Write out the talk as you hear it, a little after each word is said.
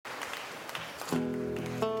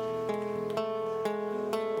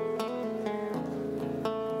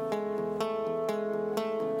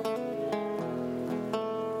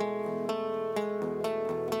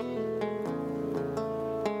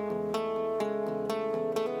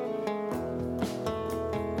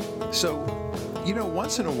So,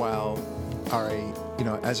 once in a while,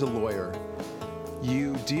 as a lawyer,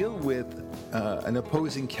 you deal with an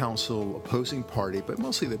opposing counsel, opposing party, but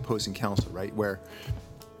mostly the opposing counsel, right? Where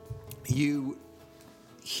you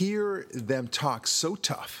hear them talk so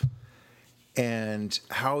tough and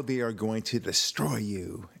how they are going to destroy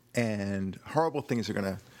you and horrible things are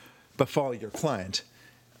going to befall your client.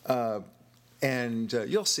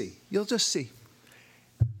 You'll see. You'll just see.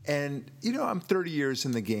 And, I'm 30 years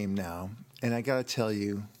in the game now, and I got to tell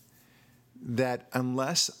you that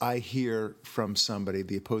unless I hear from somebody,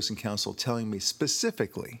 the opposing counsel, telling me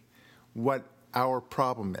specifically what our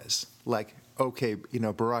problem is, like, okay,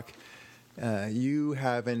 Barak, you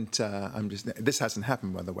haven't, this hasn't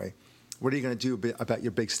happened, by the way. What are you going to do about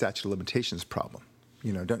your big statute of limitations problem?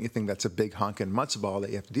 Don't you think that's a big honkin' matzo ball that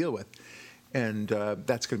you have to deal with? And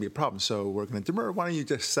that's going to be a problem. So we're going to demur. Why don't you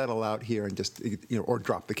just settle out here and just, or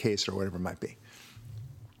drop the case or whatever it might be.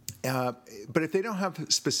 But if they don't have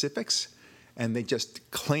specifics and they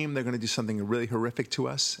just claim they're going to do something really horrific to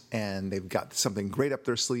us and they've got something great up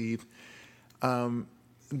their sleeve,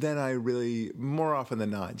 then I really, more often than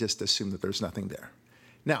not, just assume that there's nothing there.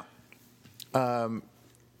 Now,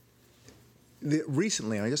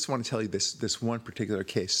 recently, I just want to tell you this one particular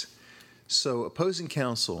case. So opposing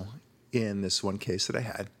counsel in this one case that I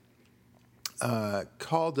had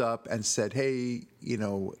called up and said, hey,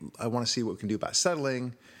 I want to see what we can do about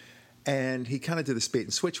settling. And he kind of did this bait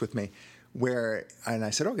and switch with me and I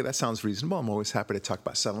said, okay, that sounds reasonable. I'm always happy to talk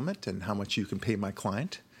about settlement and how much you can pay my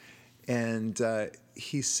client. And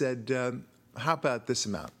he said, how about this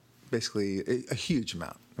amount? Basically, a huge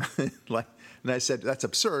amount. And I said, that's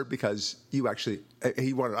absurd because he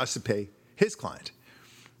wanted us to pay his client.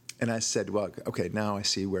 And I said, well, okay, now I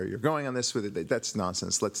see where you're going on this. That's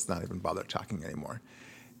nonsense. Let's not even bother talking anymore.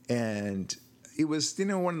 And it was,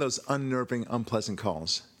 one of those unnerving, unpleasant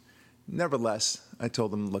calls. Nevertheless, I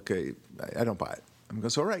told him, look, I don't buy it. He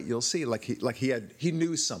goes, all right, you'll see. He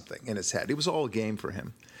knew something in his head. It was all a game for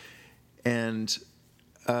him. And,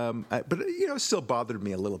 but it still bothered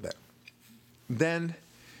me a little bit. Then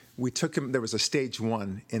we took him, there was a stage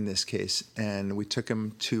one in this case, and we took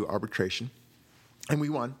him to arbitration, and we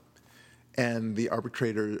won. And the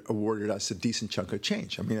arbitrator awarded us a decent chunk of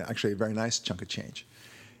change. Actually, a very nice chunk of change.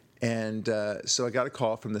 And so I got a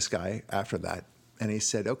call from this guy after that, and he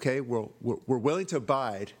said, okay, we're willing to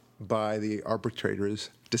abide by the arbitrator's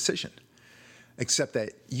decision, except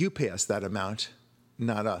that you pay us that amount,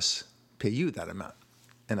 not us pay you that amount.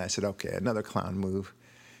 And I said, okay, another clown move.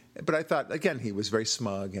 But I thought, again, he was very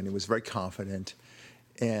smug and he was very confident,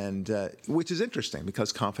 and which is interesting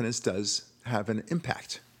because confidence does have an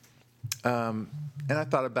impact. And I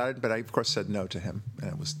thought about it, but I, of course, said no to him,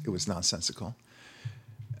 and it was nonsensical.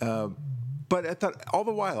 But I thought, all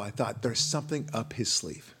the while, I thought there's something up his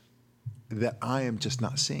sleeve that I am just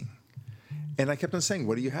not seeing. And I kept on saying,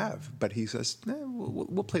 what do you have? But he says,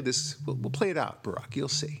 we'll play this, we'll play it out, Barak, you'll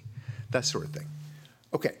see. That sort of thing.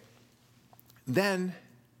 Okay. Then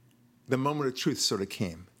the moment of truth sort of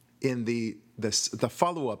came. In the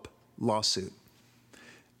follow-up lawsuit,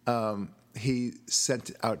 he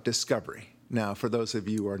sent out discovery. Now, for those of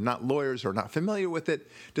you who are not lawyers or not familiar with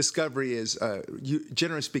it, discovery is,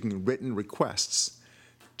 generally speaking, written requests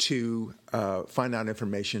to find out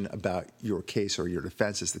information about your case or your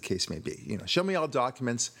defense, as the case may be. Show me all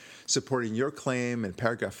documents supporting your claim in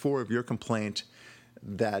paragraph 4 of your complaint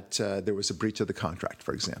that there was a breach of the contract,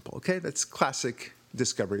 for example. Okay, that's classic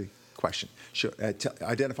discovery question.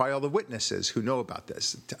 Identify all the witnesses who know about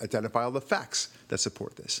this. Identify all the facts that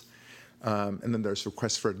support this. And then there's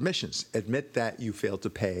requests for admissions. Admit that you failed to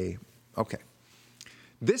pay. Okay.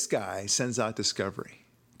 This guy sends out discovery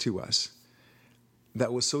to us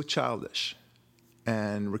that was so childish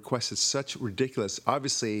and requested such ridiculous,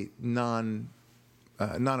 obviously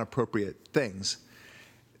non-appropriate things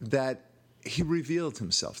that he revealed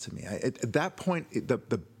himself to me. At that point,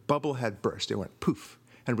 the bubble had burst. It went poof,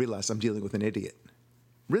 and realized I'm dealing with an idiot.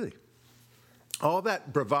 Really. All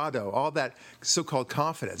that bravado, all that so-called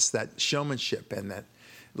confidence, that showmanship, and that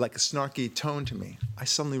like a snarky tone to me, I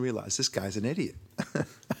suddenly realized this guy's an idiot.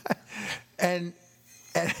 and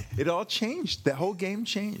it all changed. The whole game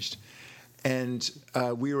changed. And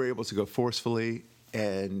we were able to go forcefully,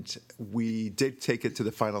 and we did take it to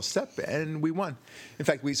the final step, and we won. In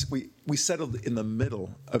fact, we settled in the middle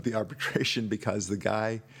of the arbitration because the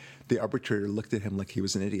arbitrator looked at him like he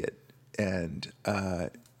was an idiot, and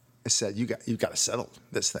said, "You got to settle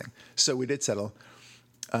this thing." So we did settle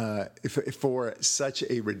for such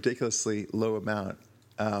a ridiculously low amount.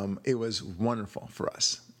 It was wonderful for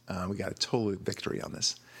us. We got a total victory on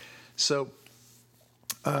this. So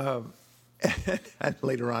And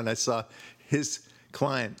later on, I saw his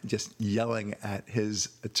client just yelling at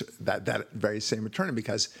that very same attorney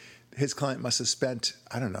because his client must have spent,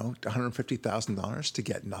 I don't know, $150,000 to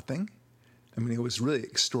get nothing. I mean, it was really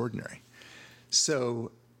extraordinary.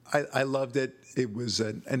 So I loved it. It was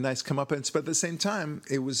a nice comeuppance, but at the same time,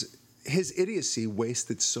 it was his idiocy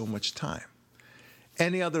wasted so much time.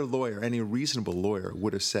 Any other lawyer, any reasonable lawyer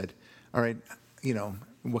would have said, all right,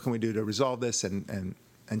 what can we do to resolve this and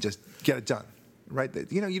just get it done, right?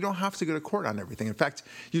 You don't have to go to court on everything. In fact,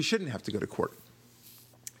 you shouldn't have to go to court.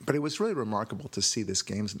 But it was really remarkable to see this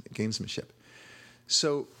gamesmanship.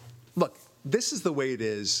 So, look, this is the way it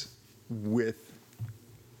is with,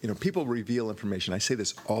 people reveal information. I say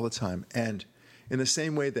this all the time. And in the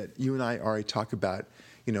same way that you and I already talk about,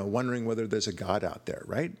 wondering whether there's a God out there,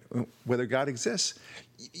 right? Whether God exists.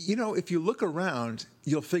 If you look around,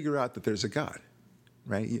 you'll figure out that there's a God,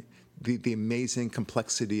 right? The amazing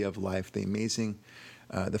complexity of life, the amazing,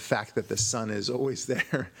 the fact that the sun is always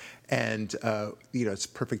there, and it's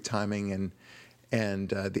perfect timing, and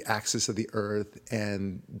the axis of the Earth,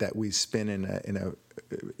 and that we spin in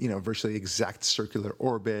a virtually exact circular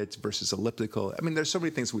orbit versus elliptical. I mean, there's so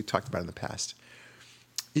many things we talked about in the past.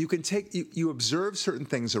 You can you observe certain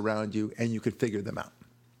things around you, and you can figure them out.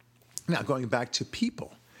 Now, going back to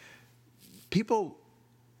people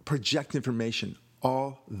project information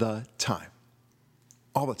all the time,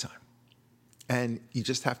 and you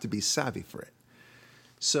just have to be savvy for it.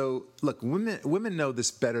 So, look, women know this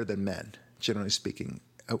better than men, generally speaking.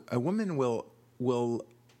 A woman will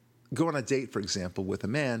go on a date, for example, with a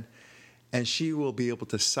man, and she will be able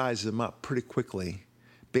to size him up pretty quickly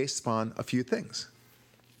based upon a few things.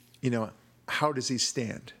 How does he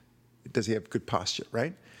stand? Does he have good posture,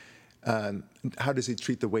 right? How does he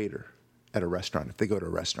treat the waiter at a restaurant, if they go to a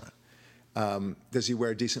restaurant? Does he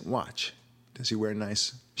wear a decent watch? Does he wear a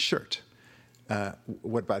nice shirt?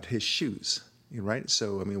 What about his shoes, right?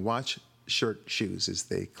 So, watch, shirt, shoes is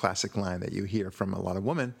the classic line that you hear from a lot of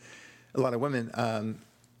women. A lot of women,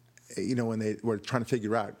 when they were trying to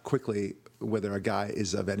figure out quickly whether a guy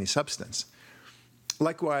is of any substance.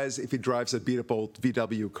 Likewise, if he drives a beat-up old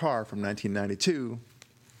VW car from 1992,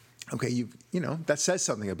 okay, that says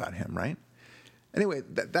something about him, right? Anyway,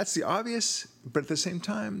 that's the obvious, but at the same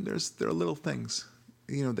time, there are little things,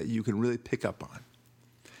 that you can really pick up on.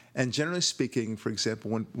 And generally speaking, for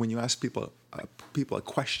example, when you ask people a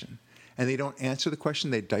question and they don't answer the question,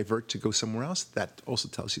 they divert to go somewhere else, that also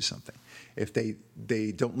tells you something. If they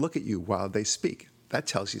don't look at you while they speak, that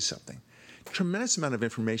tells you something. Tremendous amount of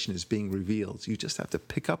information is being revealed. You just have to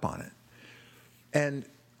pick up on it. And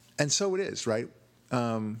so it is, right?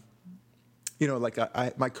 Like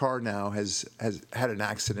my car now has had an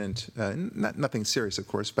accident, nothing serious, of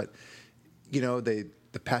course, but,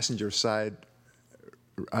 the passenger side,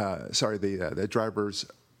 the driver's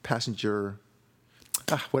passenger,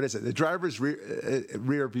 what is it? The driver's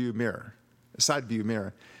rear view mirror, side view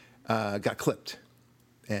mirror, got clipped.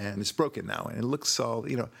 And it's broken now, and it looks all,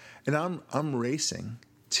 and I'm racing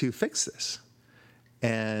to fix this.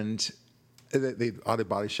 And the auto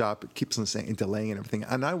body shop keeps on saying, delaying and everything.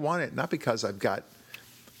 And I want it not because I've got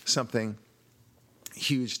something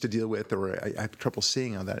huge to deal with or I have trouble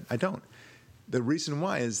seeing on that. I don't. The reason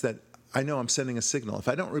why is that I know I'm sending a signal. If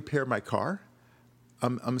I don't repair my car,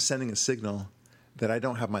 I'm sending a signal that I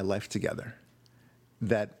don't have my life together,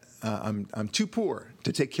 that I'm too poor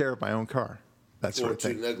to take care of my own car. That sort of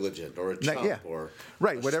thing. Or too negligent, or a chump, or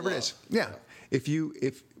right, a whatever schlub. it is. Yeah.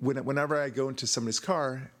 Whenever I go into somebody's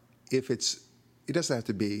car, it doesn't have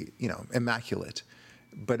to be immaculate,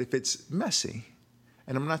 but if it's messy,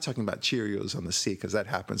 and I'm not talking about Cheerios on the seat because that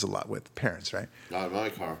happens a lot with parents, right? Not in my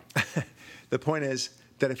car. The point is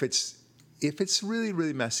that if it's really,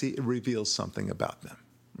 really messy, it reveals something about them,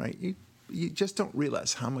 right? You just don't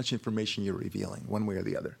realize how much information you're revealing one way or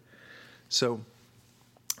the other. So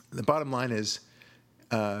the bottom line is,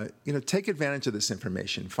 take advantage of this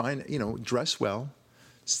information. Dress well,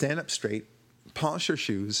 stand up straight, polish your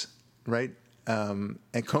shoes, right, and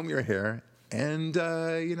comb your hair, and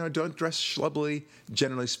don't dress schlubbily,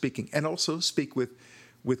 generally speaking, and also speak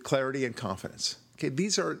with clarity and confidence. Okay,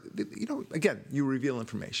 these are, again, you reveal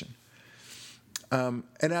information. And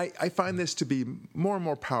I find this to be more and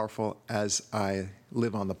more powerful as I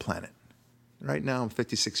live on the planet. Right now, I'm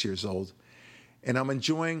 56 years old, and I'm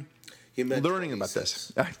enjoying learning about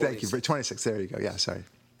this. Thank you. 26, there you go. Yeah, sorry.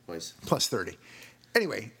 Plus 30.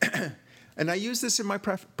 Anyway, and I use this in my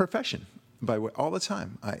profession all the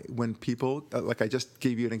time. When people, like I just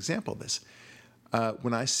gave you an example of this,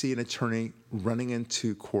 when I see an attorney running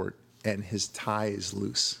into court and his tie is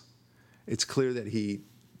loose, it's clear that he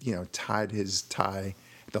tied his tie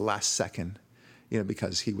the last second,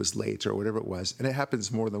 because he was late or whatever it was, and it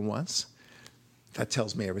happens more than once, that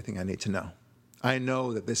tells me everything I need to know. I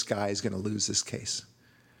know that this guy is going to lose this case.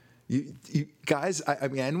 You guys, I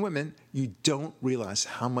mean, and women, you don't realize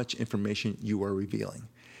how much information you are revealing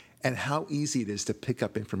and how easy it is to pick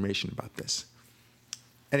up information about this.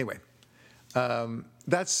 Anyway,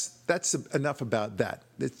 that's enough about that.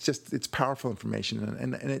 It's powerful information,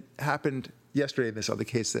 and it happened yesterday in this other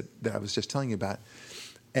case that I was just telling you about,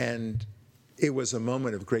 and it was a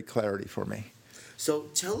moment of great clarity for me. So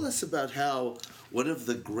tell us about how one of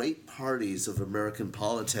the great parties of American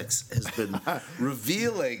politics has been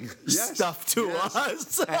revealing stuff to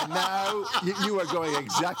us. And now you are going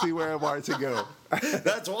exactly where I wanted to go.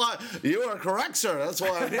 That's why. You are correct, sir. That's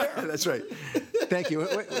why I'm here. That's right. Thank you.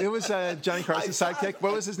 It was Johnny Carson's sidekick.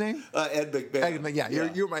 What was his name? Ed McMahon. Ed McMahon.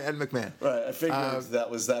 Yeah, you're my Ed McMahon. Right. I figured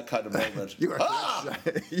that was that kind of moment. You are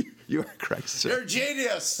correct. You are correct, sir. You're a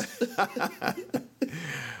genius.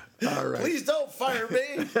 All right. Please don't fire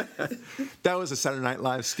me. That was a Saturday Night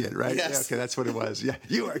Live skit, right? Yes. Yeah, okay, that's what it was. Yeah,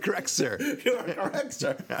 you are correct, sir. You are correct,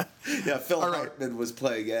 sir. Yeah, Phil Hartman was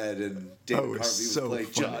playing Ed, and David Harvey was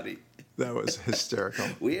playing Johnny. That was hysterical.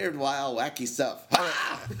 Weird, wild, wacky stuff. All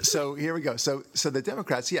right. So here we go. So the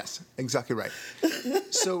Democrats, yes, exactly right.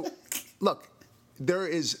 So look, there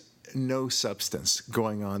is no substance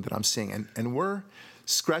going on that I'm seeing, and we're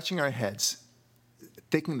scratching our heads,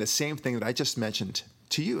 thinking the same thing that I just mentioned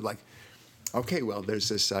to you. Like, okay, well, there's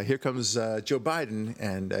this. Here comes Joe Biden,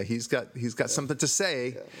 and he's got something to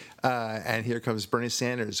say, and here comes Bernie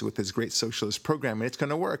Sanders with his great socialist program, and it's going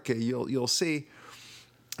to work. You'll see.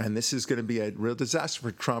 And this is going to be a real disaster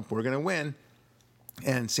for Trump. We're going to win.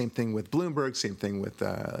 And same thing with Bloomberg. Same thing with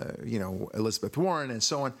Elizabeth Warren, and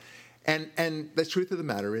so on. And the truth of the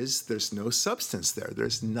matter is, there's no substance there.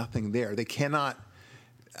 There's nothing there. They cannot.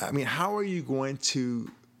 I mean, how are you going to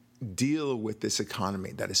deal with this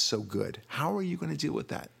economy that is so good? How are you going to deal with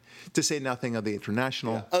that? To say nothing of the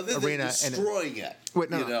international arena, destroying it. Wait,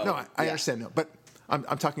 no, I understand. No, but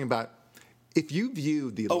I'm talking about. If you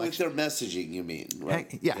view the election... with their messaging, you mean,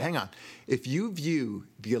 right? Hang on. If you view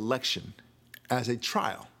the election as a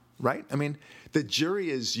trial, right? I mean, the jury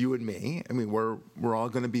is you and me. I mean, we're all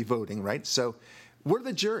going to be voting, right? So we're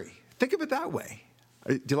the jury. Think of it that way.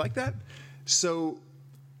 Do you like that? So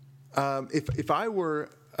if I were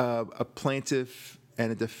a plaintiff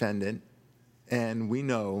and a defendant, and we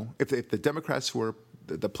know... If the Democrats were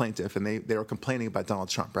the plaintiff and they were complaining about Donald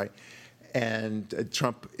Trump, right? And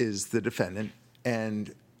Trump is the defendant,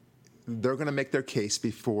 and they're going to make their case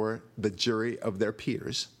before the jury of their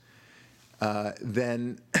peers,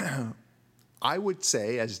 then I would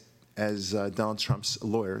say, as Donald Trump's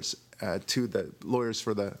lawyers, to the lawyers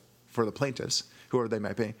for the plaintiffs, whoever they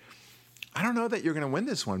might be, I don't know that you're going to win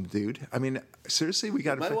this one, dude. I mean, seriously, we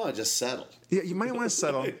got to... You might want to just settle. Yeah, you might want to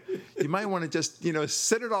settle. You might want to just,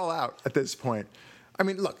 sit it all out at this point. I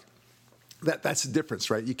mean, look. That's the difference,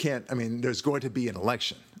 right? You can't. I mean, there's going to be an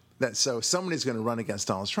election, so somebody's going to run against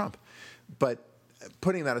Donald Trump. But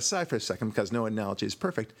putting that aside for a second, because no analogy is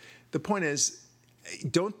perfect, the point is,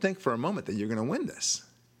 don't think for a moment that you're going to win this.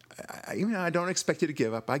 I don't expect you to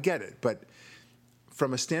give up. I get it, but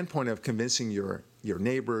from a standpoint of convincing your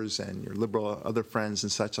neighbors and your liberal other friends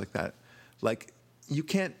and such like that, like you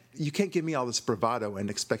can't give me all this bravado and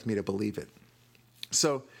expect me to believe it.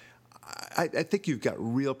 So. I think you've got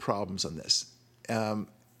real problems on this.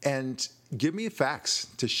 And give me facts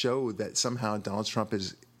to show that somehow Donald Trump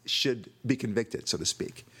should be convicted, so to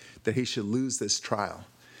speak, that he should lose this trial.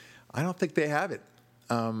 I don't think they have it.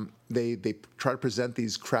 They try to present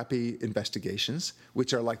these crappy investigations,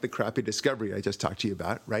 which are like the crappy discovery I just talked to you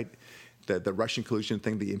about, right? The Russian collusion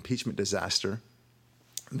thing, the impeachment disaster,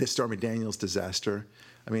 the Stormy Daniels disaster.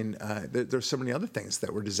 I mean, there's so many other things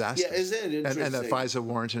that were disasters. Yeah, isn't it interesting? And the FISA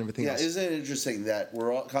warrant and everything else. Yeah, isn't it interesting that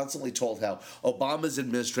we're all constantly told how Obama's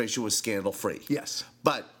administration was scandal-free? Yes.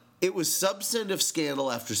 But it was substantive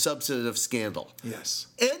scandal after substantive scandal. Yes.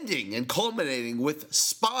 Ending and culminating with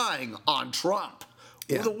spying on Trump,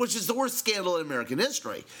 which is the worst scandal in American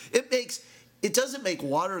history. It doesn't make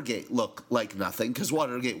Watergate look like nothing, because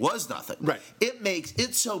Watergate was nothing. Right. It makes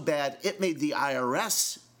it so bad, it made the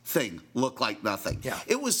IRS thing look like nothing. Yeah.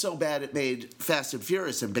 It was so bad it made Fast and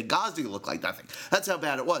Furious and Benghazi look like nothing. That's how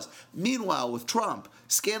bad it was. Meanwhile, with Trump,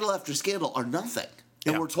 scandal after scandal are nothing.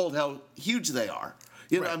 And we're told how huge they are.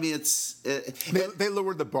 You know, I mean, it's... They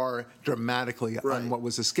lowered the bar dramatically on what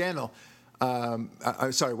was a scandal. I'm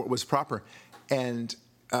sorry, what was proper. And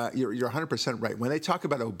you're 100% right. When they talk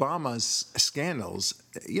about Obama's scandals,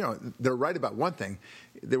 they're right about one thing.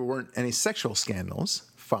 There weren't any sexual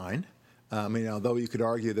scandals, fine. Although you could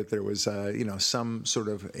argue that there was, some sort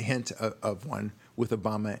of hint of one with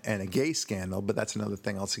Obama and a gay scandal, but that's another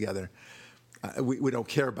thing altogether. We don't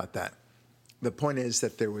care about that. The point is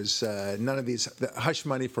that there was none of these hush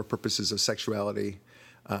money for purposes of sexuality.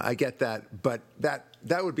 I get that, but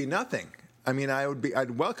that would be nothing.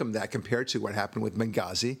 I'd welcome that compared to what happened with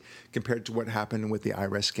Benghazi, compared to what happened with the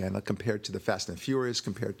IRS scandal, compared to the Fast and Furious,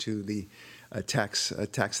 compared to the tax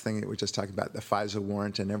thing that we just talked about, the FISA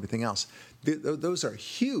warrant and everything else. Those are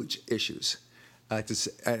huge issues.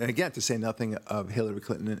 And again, to say nothing of Hillary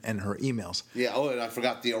Clinton and her emails. Yeah. Oh, and I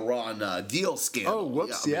forgot the Iran deal scandal. Oh,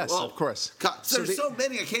 whoops. Yeah, yes, of course. God, there's so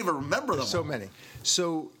many. I can't even remember them. So many.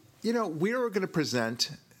 So we are going to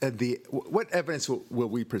present what evidence will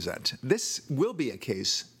we present? This will be a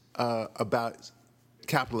case about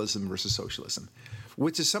capitalism versus socialism,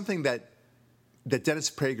 which is something that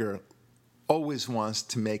Dennis Prager always wants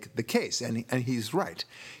to make the case, and he's right.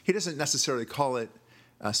 He doesn't necessarily call it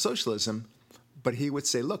socialism, but he would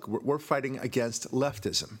say, look, we're fighting against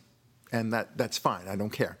leftism, and that's fine. I don't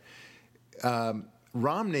care.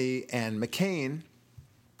 Romney and McCain,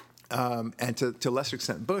 and to a lesser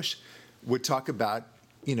extent Bush, would talk about,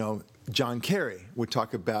 John Kerry, would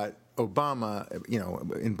talk about Obama,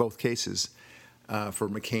 in both cases for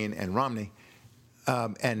McCain and Romney.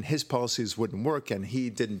 And his policies wouldn't work, and he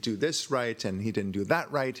didn't do this right, and he didn't do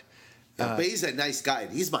that right. Yeah, but he's a nice guy,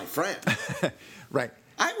 and he's my friend. Right.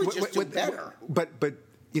 I would just do better. But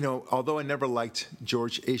although I never liked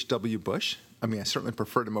George H.W. Bush, I certainly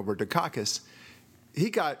preferred him over Dukakis,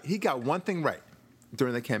 he got one thing right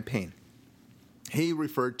during the campaign. He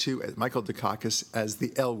referred to Michael Dukakis as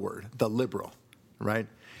the L word, the liberal, right?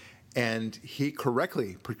 And he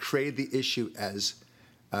correctly portrayed the issue as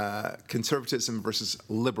conservatism versus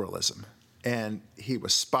liberalism. And he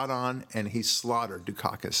was spot on, and he slaughtered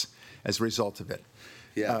Dukakis as a result of it.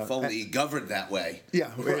 Yeah, if only he governed that way.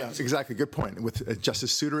 Yeah, exactly. Good point. With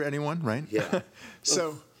Justice Souter, anyone, right? Yeah.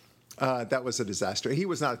 So that was a disaster. He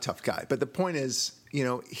was not a tough guy. But the point is,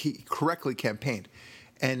 he correctly campaigned.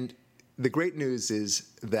 And the great news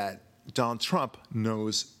is that Donald Trump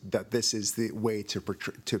knows that this is the way to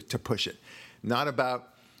push it. Not about,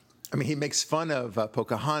 he makes fun of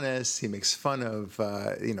Pocahontas. He makes fun of,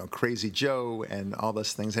 Crazy Joe and all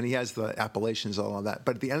those things. And he has the appellations, all of that.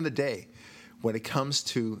 But at the end of the day, when it comes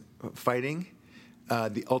to fighting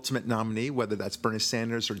the ultimate nominee, whether that's Bernie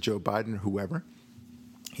Sanders or Joe Biden or whoever,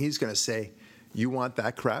 he's going to say, you want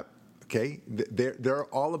that crap? Okay, they're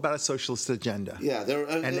all about a socialist agenda. Yeah,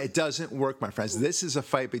 and it doesn't work, my friends. This is a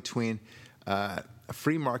fight between a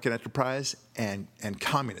free market enterprise and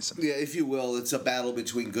communism. Yeah, if you will, it's a battle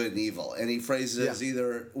between good and evil. And he phrases it as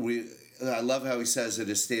either I love how he says in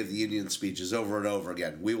his State of the Union speeches over and over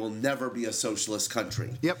again, we will never be a socialist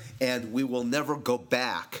country. Yep. And we will never go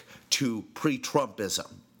back to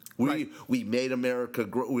pre-Trumpism. We made America.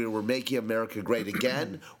 We were making America great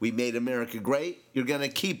again. We made America great. You're going to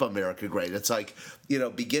keep America great. It's like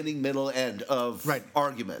beginning, middle, end of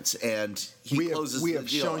arguments, and he closes the deal. We have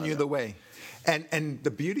shown you the way, and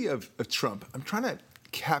the beauty of Trump. I'm trying to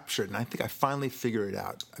capture it, and I think I finally figured it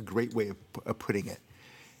out. A great way of putting it.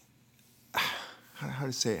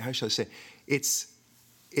 How should I say? It's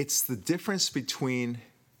the difference between.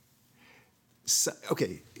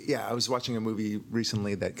 Okay, yeah, I was watching a movie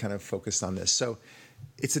recently that kind of focused on this. So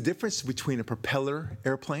it's the difference between a propeller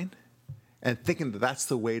airplane and thinking that that's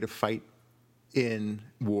the way to fight in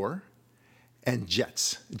war and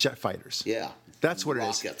jet fighters. Yeah. That's what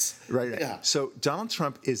Rockets. It is. Right. Yeah. So Donald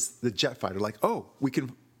Trump is the jet fighter. Like,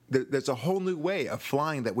 there's a whole new way of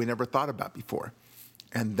flying that we never thought about before.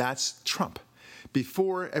 And that's Trump.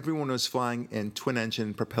 Before, everyone was flying in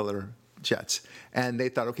twin-engine propeller jets, and they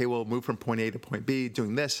thought, okay, we'll move from point A to point B,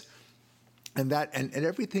 doing this and that, and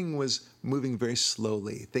everything was moving very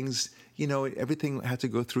slowly. Things, everything had to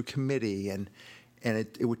go through committee, and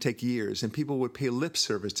it would take years, and people would pay lip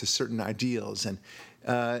service to certain ideals, and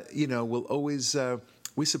we'll always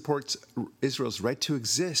we support Israel's right to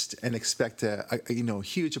exist and expect a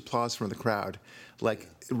huge applause from the crowd. Like,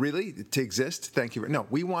 really, to exist? Thank you. No,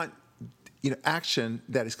 we want action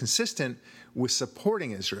that is consistent with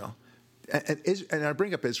supporting Israel. And I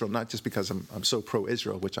bring up Israel not just because I'm so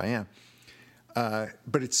pro-Israel, which I am,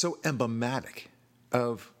 but it's so emblematic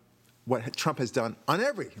of what Trump has done on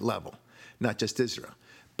every level, not just Israel.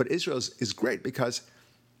 But Israel is great because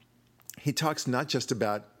he talks not just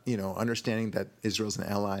about understanding that Israel's an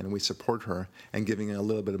ally and we support her and giving a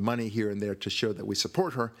little bit of money here and there to show that we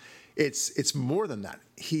support her. It's more than that.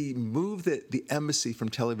 He moved the embassy from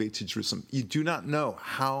Tel Aviv to Jerusalem. You do not know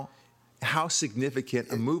how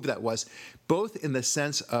significant a move that was, both in the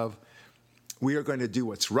sense of we are going to do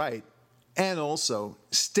what's right, and also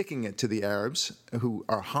sticking it to the Arabs who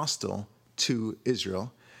are hostile to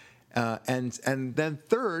Israel. And then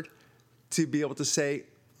third, to be able to say,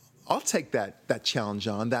 I'll take that challenge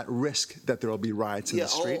on, that risk that there will be riots in the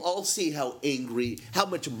street. I'll see how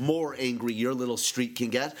much more angry your little street can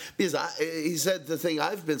get. Because he said the thing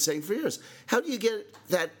I've been saying for years. How do you get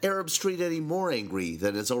that Arab street any more angry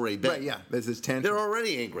than it's already been? Right, yeah. There's this tantrum. They're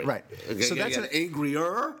already angry. Right. Okay, so that's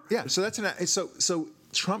angrier. Yeah, so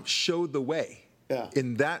Trump showed the way. Yeah.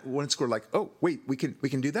 In that one score, like, oh, wait, we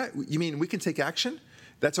can do that? You mean we can take action?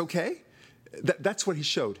 That's okay? That's what he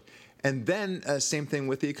showed. And then same thing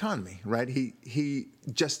with the economy, right? He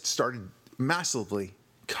just started massively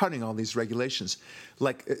cutting all these regulations,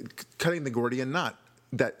 like cutting the Gordian knot,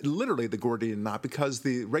 literally the Gordian knot, because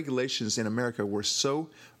the regulations in America were so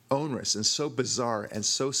onerous and so bizarre and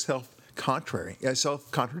so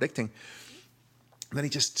self-contradicting that he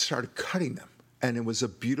just started cutting them. And it was a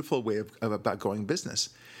beautiful way of about going business.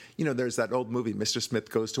 You know, there's that old movie, Mr. Smith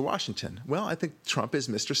Goes to Washington. Well, I think Trump is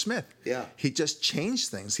Mr. Smith. Yeah. He just changed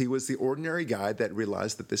things. He was the ordinary guy that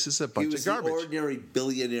realized that this is a bunch of garbage. He was the ordinary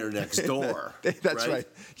billionaire next door. That's right.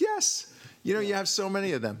 Yes. You know, you have so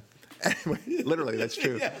many of them. Anyway, literally, that's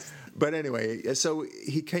true. Yes. But anyway, so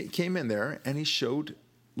he came in there and he showed,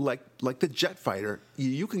 like the jet fighter,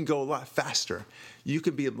 you can go a lot faster. You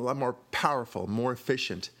can be a lot more powerful, more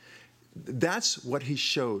efficient. That's what he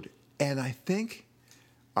showed. And I think,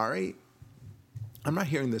 Ari, I'm not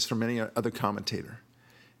hearing this from any other commentator,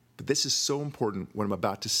 but this is so important what I'm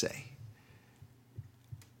about to say.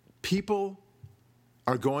 People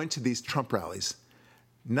are going to these Trump rallies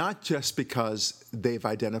not just because they've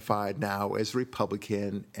identified now as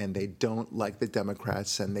Republican and they don't like the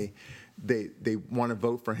Democrats and they want to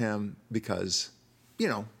vote for him because, you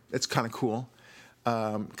know, it's kind of cool.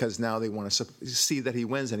 Because now they want to see that he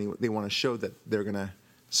wins and they want to show that they're going to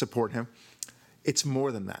support him. It's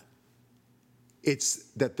more than that. It's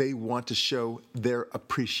that they want to show their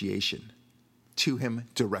appreciation to him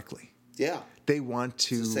directly. Yeah. They want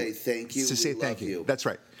to say thank you. To say thank you. That's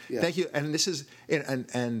right. Yeah. Thank you. And this is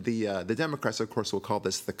and the Democrats, of course, will call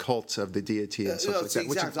this the cult of the deity and stuff like that. It's the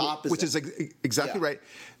exact opposite. Which is exactly right.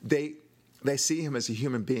 They see him as a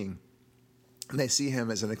human being. And they see him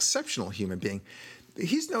as an exceptional human being.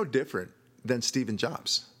 He's no different than Stephen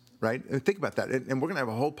Jobs, right? And think about that. And we're going to have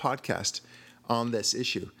a whole podcast on this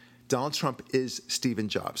issue. Donald Trump is Stephen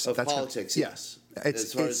Jobs. Of politics, yes.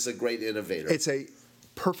 As far as the great innovator. It's a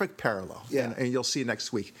perfect parallel. Yeah. And you'll see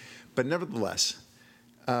next week. But nevertheless,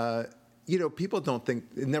 you know, people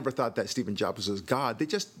never thought that Stephen Jobs was God.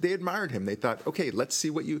 They admired him. They thought, okay, let's see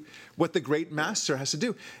what the great master has to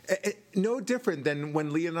do. No different than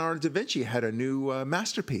when Leonardo da Vinci had a new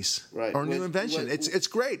masterpiece or a new invention. It's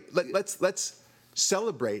great. Let's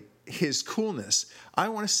celebrate his coolness. I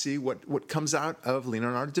want to see what comes out of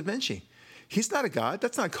Leonardo da Vinci. He's not a god.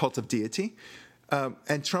 That's not a cult of deity.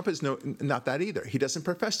 And Trump is not that either. He doesn't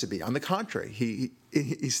profess to be. On the contrary, he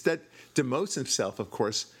instead demotes himself, of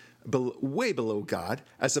course, way below God,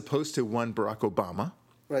 as opposed to one Barack Obama.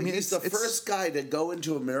 Right. I mean, he's the first guy to go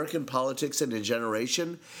into American politics in a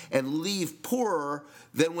generation and leave poorer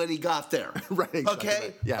than when he got there. Right. Exactly. Okay.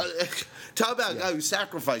 Right. Yeah. Talk about a guy who's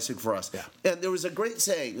sacrificing for us. Yeah. And there was a great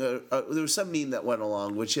saying. There was some meme that went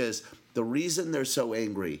along, which is the reason they're so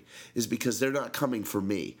angry is because they're not coming for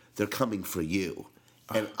me; they're coming for you.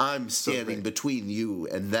 And I'm standing between you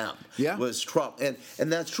and them, was Trump.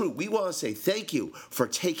 And that's true. We want to say thank you for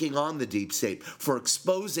taking on the deep state, for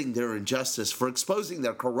exposing their injustice, for exposing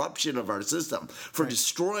their corruption of our system, for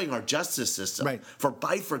destroying our justice system, for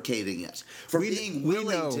bifurcating it, for being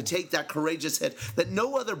willing to take that courageous hit that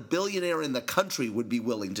no other billionaire in the country would be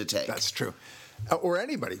willing to take. That's true. Or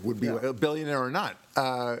anybody would be a billionaire or not.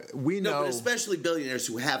 We know, but especially billionaires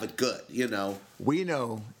who have it good, you know. We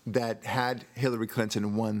know that had Hillary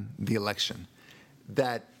Clinton won the election,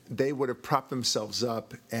 that they would have propped themselves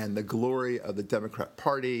up, and the glory of the Democrat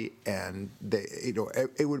Party, and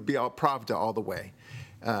it would be all Pravda all the way,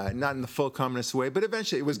 not in the full communist way, but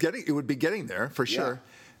eventually it would be getting there for sure,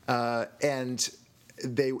 and.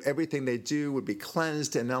 Everything they do would be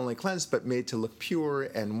cleansed, and not only cleansed, but made to look pure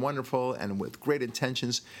and wonderful and with great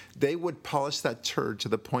intentions. They would polish that turd to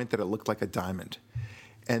the point that it looked like a diamond.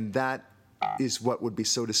 And that is what would be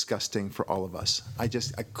so disgusting for all of us. I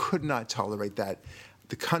could not tolerate that.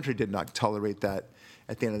 The country did not tolerate that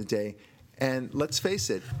at the end of the day. And let's face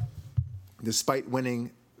it, despite winning,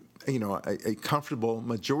 a comfortable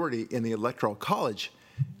majority in the Electoral College,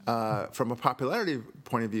 from a popularity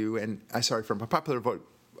point of view, from a popular vote,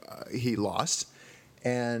 he lost,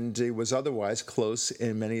 and it was otherwise close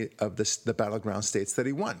in many of the battleground states that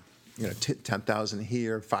he won. 10,000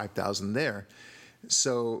 here, 5,000 there.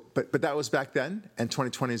 So, but that was back then, and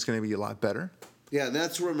 2020 is going to be a lot better. Yeah, and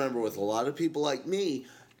that's remember with a lot of people like me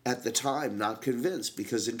at the time not convinced,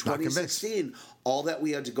 because in 2016 all that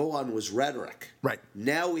we had to go on was rhetoric. Right.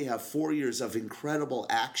 Now we have 4 years of incredible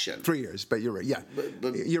action. 3 years, but you're right. Yeah,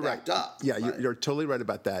 but you're right. Up, yeah, right? You're totally right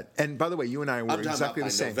about that. And by the way, you and I were exactly the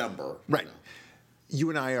same. November, right? You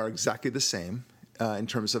and I are exactly the same in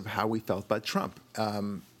terms of how we felt about Trump.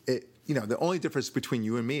 The only difference between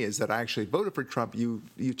you and me is that I actually voted for Trump. You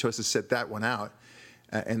chose to sit that one out,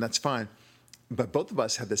 and that's fine. But both of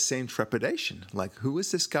us had the same trepidation. Like, who is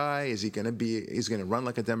this guy? Is he going to be? Is he going to run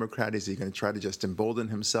like a Democrat? Is he going to try to just embolden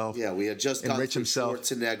himself? Yeah, we had just gone through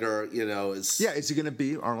Schwarzenegger. Is he going to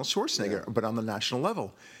be Arnold Schwarzenegger, but on the national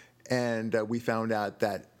level? And we found out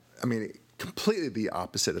that, completely the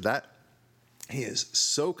opposite of that. He is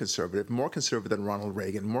so conservative, more conservative than Ronald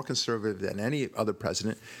Reagan, more conservative than any other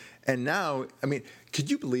president. And now, could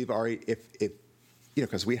you believe, Ari, if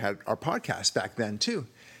because we had our podcast back then too,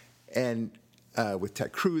 and with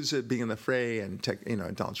Ted Cruz being in the fray and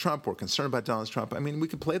Donald Trump, we're concerned about Donald Trump. We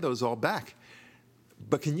could play those all back.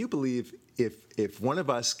 But can you believe if one of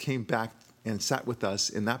us came back and sat with us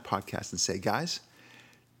in that podcast and say, guys,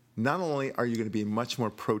 not only are you going to be much more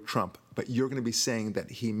pro-Trump, but you're going to be saying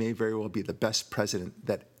that he may very well be the best president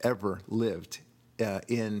that ever lived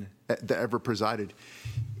that ever presided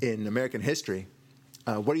in American history.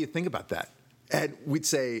 What do you think about that? And we'd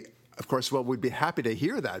say, of course, well, we'd be happy to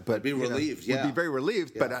hear that, but I'd be relieved. We'd be very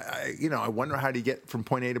relieved. Yeah. But I wonder how to get from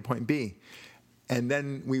point A to point B. And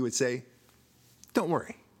then we would say, don't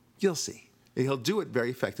worry, you'll see. He'll do it very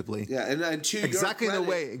effectively. Yeah, and to exactly your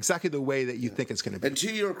credit, exactly the way that you think it's going to be. And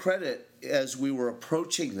to your credit, as we were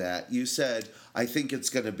approaching that, you said, "I think it's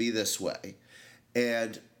going to be this way."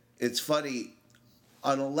 And it's funny,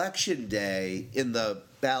 on election day in the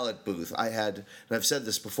ballot booth, and I've said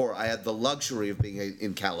this before, I had the luxury of being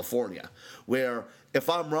in California, where if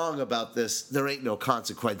I'm wrong about this, there ain't no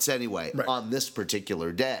consequence anyway on this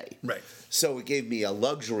particular day. Right. So it gave me a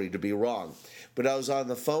luxury to be wrong. But I was on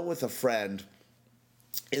the phone with a friend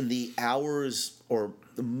in the hours, or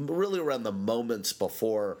really around the moments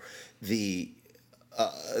before the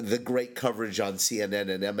great coverage on CNN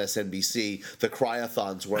and MSNBC, the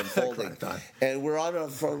cryathons were unfolding. And we're on a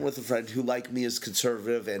phone with a friend who, like me, is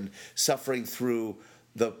conservative and suffering through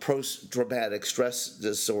the post-traumatic stress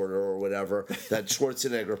disorder or whatever that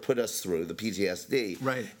Schwarzenegger put us through, the PTSD.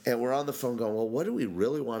 Right. And we're on the phone going, well, what do we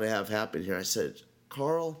really want to have happen here? I said,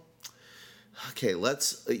 Carl, okay,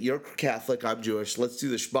 you're Catholic, I'm Jewish, let's do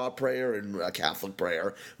the Shema prayer and a Catholic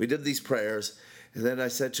prayer. We did these prayers, and then I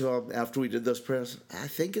said to him, after we did those prayers, I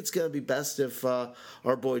think it's going to be best if our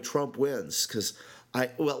boy Trump wins, because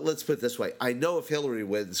let's put it this way, I know if Hillary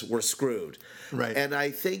wins, we're screwed. Right. And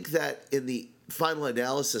I think that in the final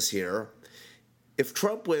analysis here, if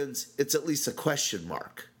Trump wins, it's at least a question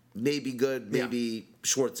mark. Maybe good, maybe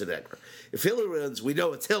Schwarzenegger. If Hillary wins, we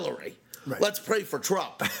know it's Hillary. Right. Let's pray for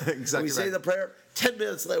Trump. Exactly. We say the prayer. 10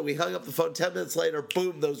 minutes later, we hung up the phone. 10 minutes later,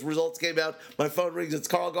 boom, those results came out. My phone rings. It's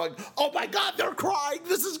Carl going, oh, my God, they're crying.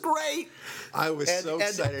 This is great. I was so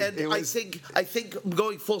excited. And I think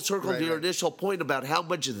going full circle to your initial point about how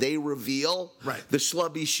much they reveal, the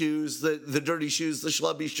schlubby shoes, the dirty shoes, the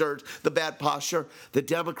schlubby shirt, the bad posture, the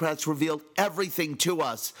Democrats revealed everything to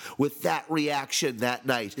us with that reaction that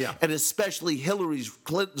night. Yeah. And especially Hillary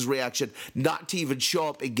Clinton's reaction not to even show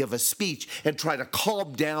up and give a speech and try to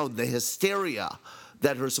calm down the hysteria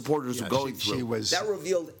that her supporters were going through. That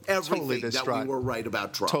revealed everything that we were right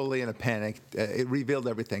about Trump. Totally in a panic. It revealed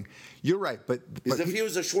everything. You're right, but if he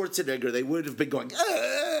was a Schwarzenegger, they would have been going,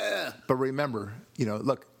 ah! But remember,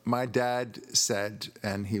 look, my dad said,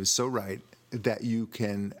 and he was so right, that you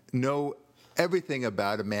can know everything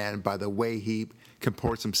about a man by the way he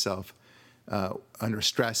comports himself under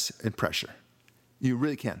stress and pressure. You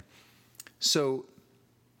really can. So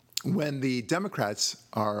when the Democrats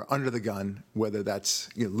are under the gun, whether that's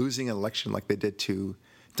losing an election like they did to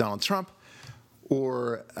Donald Trump,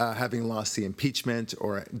 or having lost the impeachment,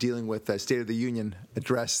 or dealing with a State of the Union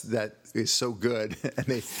address that is so good, and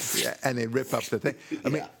they rip up the thing. I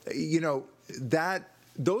mean,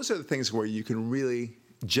 those are the things where you can really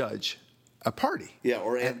judge a party. Yeah,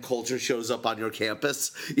 or Ann Coulter shows up on your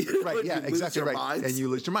campus. Right, yeah, exactly right. And you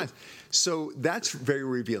lose your minds. So that's very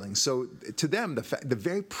revealing. So to them, the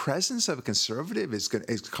very presence of a conservative is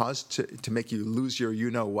caused to make you lose your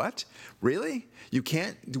you-know-what? Really? You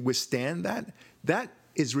can't withstand that? That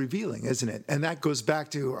is revealing, isn't it? And that goes back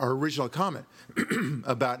to our original comment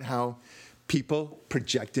about how people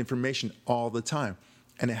project information all the time,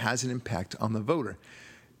 and it has an impact on the voter.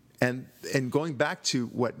 And going back to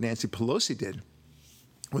what Nancy Pelosi did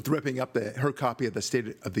with ripping up her copy of the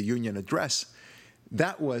State of the Union address,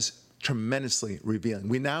 that was tremendously revealing.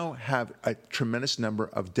 We now have a tremendous number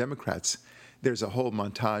of Democrats. There's a whole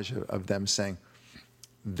montage of them saying,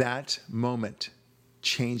 that moment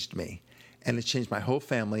changed me, and it changed my whole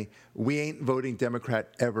family. We ain't voting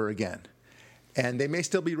Democrat ever again. And they may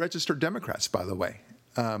still be registered Democrats, by the way.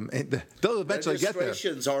 And they'll eventually get there.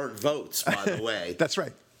 Registrations aren't votes, by the way. That's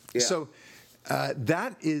right. Yeah. So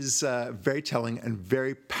that is very telling and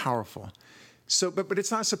very powerful. So, but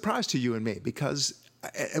it's not a surprise to you and me because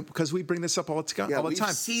we bring this up all the time. We've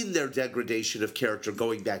seen their degradation of character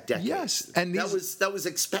going back decades. Yes, and that was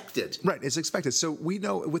expected. Right, it's expected. So we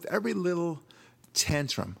know with every little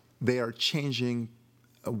tantrum, they are changing.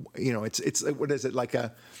 It's what is it like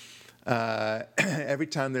a? Every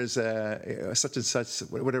time there's a such and such,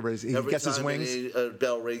 whatever it is, he gets his wings. A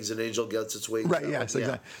bell rings, an angel gets its wings. Right. Yes.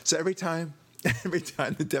 Exactly. So every time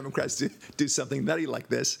the Democrats do something nutty like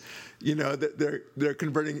this, they're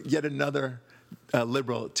converting yet another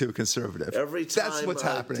liberal to a conservative. Every time that's what's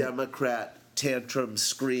happening. Democrat tantrum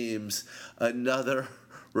screams, another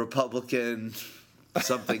Republican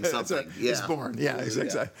something. Is born. Yeah.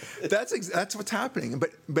 Exactly. That's what's happening.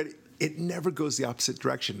 But it never goes the opposite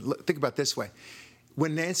direction. Think about it this way: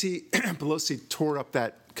 when Nancy Pelosi tore up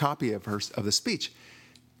that copy of the speech,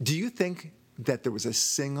 do you think that there was a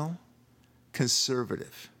single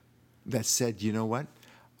conservative that said, "You know what?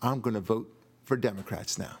 I'm going to vote for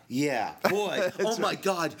Democrats now"? Yeah, boy. Oh my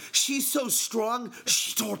God, she's so strong.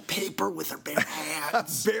 She tore paper with her bare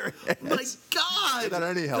hands. Bare hands. My God. Without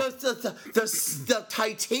any help. The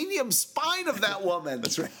titanium spine of that woman.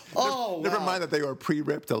 That's right. Oh, never wow. mind that they were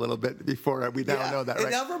pre-ripped a little bit before we now know that. And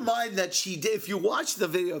right? never mind that she did. If you watch the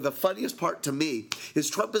video, the funniest part to me is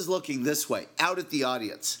Trump is looking this way, out at the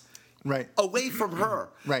audience. Right. Away from her.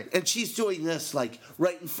 Right. And she's doing this like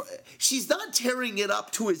right in front. She's not tearing it up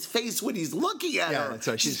to his face when he's looking at her. That's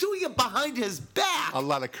right. She's doing it behind his back. A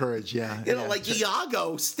lot of courage, yeah. Like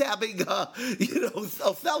Iago stabbing,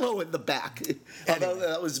 Othello in the back. Although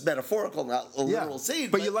that was metaphorical, not a literal scene.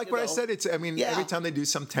 But you like what I said? Every time they do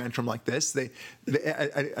some tantrum like this,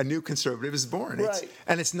 a new conservative is born. Right.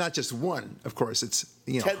 And it's not just one, of course. It's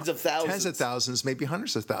tens of thousands, maybe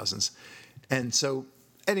hundreds of thousands. And so,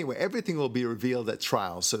 anyway, everything will be revealed at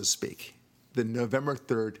trial, so to speak. The November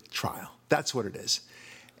 3rd trial. That's what it is.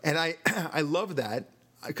 And I love that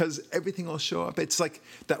because everything will show up. It's like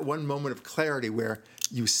that one moment of clarity where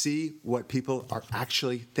you see what people are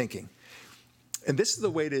actually thinking. And this is the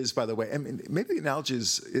way it is, by the way. I mean, maybe the analogy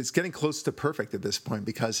is getting close to perfect at this point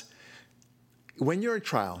because when you're in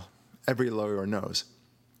trial, every lawyer knows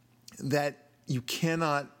that you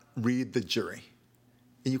cannot read the jury.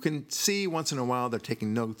 You can see once in a while they're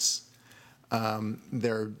taking notes.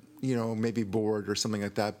 They're, maybe bored or something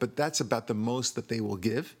like that. But that's about the most that they will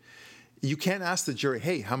give. You can't ask the jury,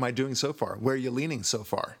 hey, how am I doing so far? Where are you leaning so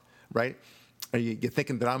far, right? Are you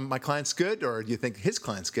thinking that my client's good, or do you think his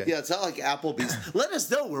client's good? Yeah, it's not like Applebee's. Let us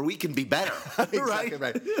know where we can be better. Exactly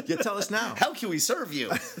right. Yeah, tell us now. How can we serve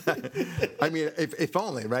you? I mean, if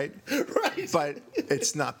only, right? Right. But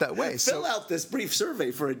it's not that way. Fill out this brief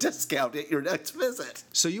survey for a discount at your next visit.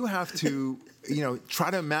 So you have to,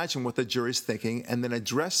 try to imagine what the jury's thinking and then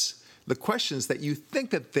address the questions that you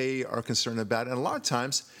think that they are concerned about. And a lot of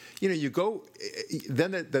times, you go,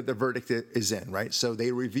 then the verdict is in, right? So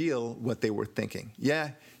they reveal what they were thinking.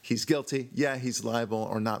 Yeah, he's guilty. Yeah, he's liable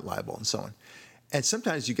or not liable, and so on. And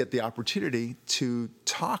sometimes you get the opportunity to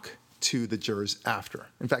talk to the jurors after.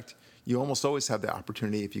 In fact, you almost always have the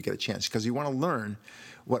opportunity if you get a chance because you want to learn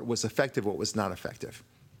what was effective, what was not effective.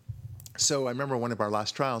 So I remember one of our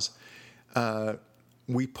last trials,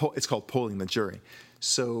 it's called polling the jury.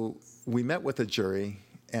 So we met with the jury,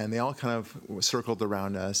 and they all kind of circled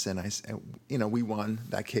around us, and we won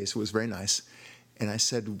that case. It was very nice. And I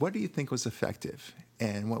said, what do you think was effective?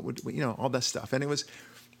 And what would, all that stuff. And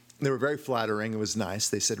they were very flattering. It was nice.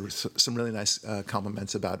 They said some really nice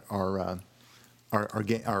compliments about our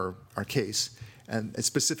case, and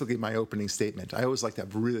specifically my opening statement. I always like to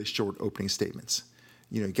have really short opening statements.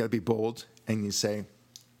 You got to be bold, and you say,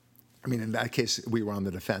 in that case, we were on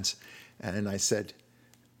the defense. And I said,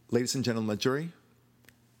 ladies and gentlemen of the jury,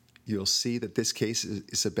 you'll see that this case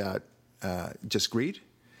is about just greed.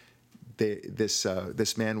 This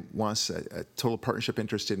man wants a total partnership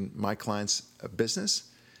interest in my client's business.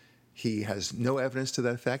 He has no evidence to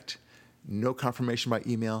that effect, no confirmation by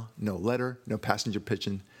email, no letter, no passenger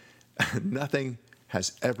pigeon. Nothing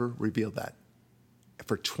has ever revealed that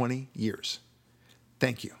for 20 years.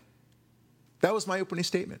 Thank you. That was my opening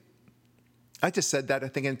statement. I just said that, I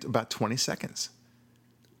think, in about 20 seconds.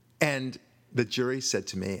 And the jury said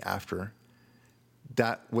to me after,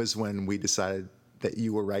 that was when we decided that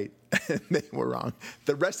you were right and they were wrong.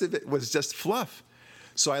 The rest of it was just fluff.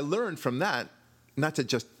 So I learned from that, not to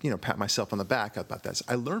just, pat myself on the back about this.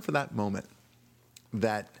 I learned from that moment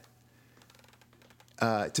that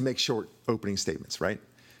to make short opening statements, right?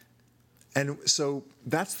 And so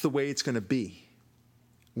that's the way it's going to be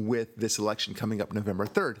with this election coming up November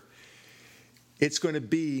 3rd. It's going to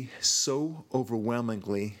be so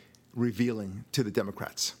overwhelmingly revealing to the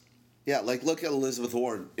Democrats. Yeah, like look at Elizabeth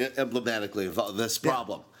Warren emblematically of this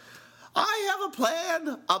problem. Yeah. I have a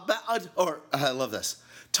plan about, or I love this.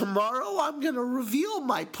 Tomorrow I'm going to reveal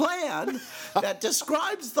my plan that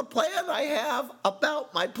describes the plan I have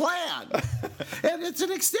about my plan. And it's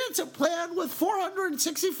an extensive plan with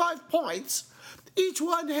 465 points. Each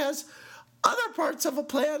one has other parts of a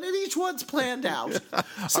plan, and each one's planned out.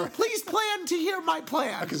 So please plan to hear my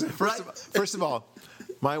plan. First of all,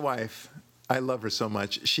 my wife, I love her so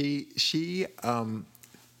much. She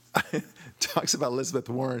talks about Elizabeth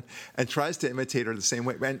Warren and tries to imitate her the same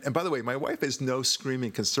way. And by the way, my wife is no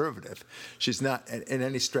screaming conservative. She's not in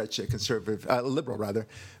any stretch a conservative, liberal rather.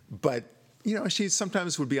 But, she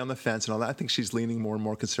sometimes would be on the fence and all that. I think she's leaning more and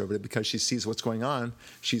more conservative because she sees what's going on.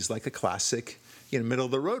 She's like a classic, middle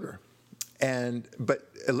of the roader. But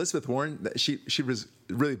Elizabeth Warren, she was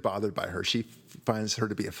really bothered by her. She finds her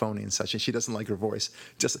to be a phony and such, and she doesn't like her voice.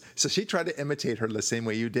 So she tried to imitate her the same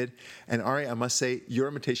way you did. And Ari, I must say, your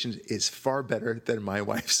imitation is far better than my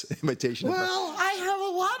wife's imitation. Well, I have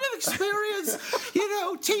a lot of experience,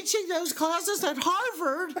 teaching those classes at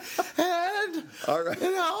Harvard, and all right.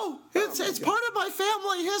 it's part of my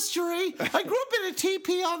family history. I grew up in a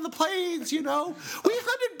teepee on the plains. We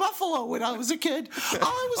hunted buffalo when I was a kid. All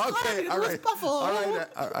I was hunting was buffalo.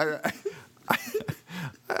 All right.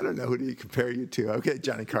 I don't know who do you compare you to. Okay,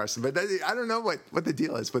 Johnny Carson, but I don't know what the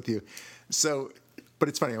deal is with you. So, but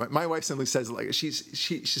it's funny. My wife simply says she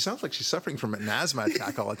sounds like she's suffering from an asthma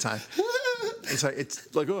attack all the time. It's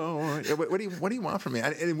like, what do you want from me?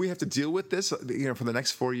 And we have to deal with this, for the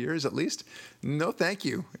next 4 years at least. No, thank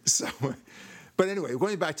you. So, but anyway,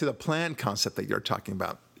 going back to the plan concept that you're talking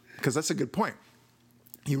about, because that's a good point.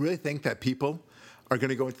 You really think that people are going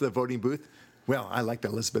to go into the voting booth? Well, I like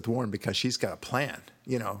Elizabeth Warren because she's got a plan.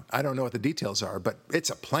 I don't know what the details are, but it's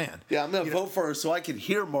a plan. Yeah, I'm going to vote for her so I can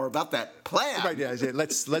hear more about that plan. Right, yeah.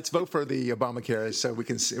 Let's vote for the Obamacare so we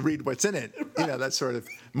can read what's in it. That sort of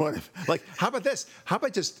motive. Like, how about this? How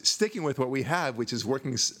about just sticking with what we have, which is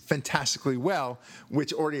working fantastically well,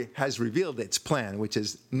 which already has revealed its plan, which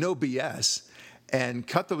is no BS, and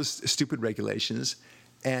cut those stupid regulations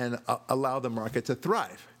and allow the market to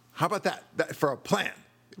thrive. How about that for a plan,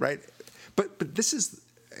 right? But this is,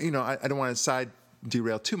 I don't want to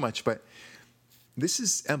derail too much, but this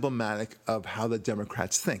is emblematic of how the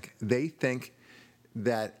Democrats think. They think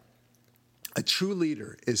that a true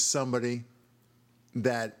leader is somebody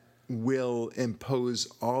that will impose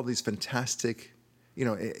all these fantastic,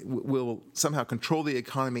 will somehow control the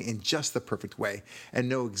economy in just the perfect way and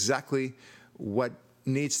know exactly what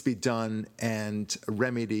needs to be done and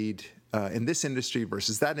remedied in this industry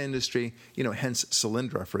versus that industry, hence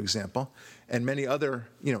Solyndra, for example, and many other,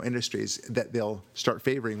 industries that they'll start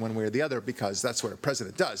favoring one way or the other because that's what a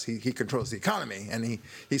president does. He controls the economy and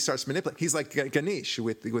he starts manipulating. He's like Ganesh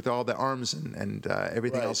with all the arms and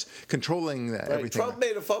everything else, controlling everything. Trump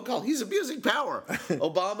made a phone call. He's abusing power.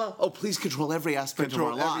 Obama, please control every aspect of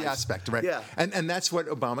our lives. Every aspect, right? Yeah. And that's what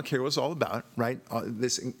Obamacare was all about, right?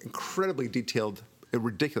 This incredibly detailed, a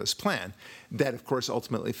ridiculous plan that, of course,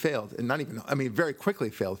 ultimately failed, and very quickly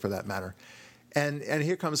failed for that matter. And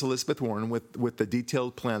here comes Elizabeth Warren with the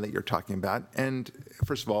detailed plan that you're talking about. And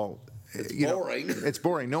first of all, it's boring. It's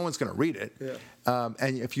boring. No one's going to read it. Yeah.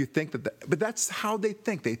 And if you think but that's how they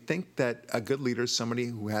think. They think that a good leader is somebody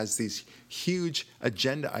who has these huge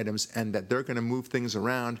agenda items and that they're going to move things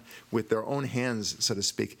around with their own hands, so to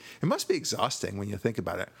speak. It must be exhausting when you think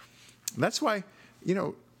about it. And that's why,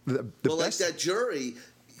 the best... like that jury.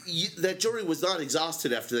 That jury was not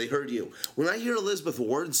exhausted after they heard you. When I hear Elizabeth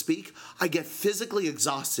Warren speak, I get physically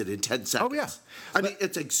exhausted in 10 seconds. Oh, yeah. I mean,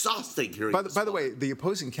 it's exhausting hearing this. By the way, the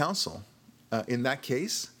opposing counsel, in that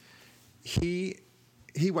case, he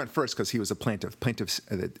went first because he was a plaintiff. Plaintiffs,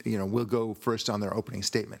 will go first on their opening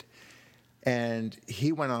statement. And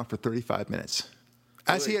he went on for 35 minutes.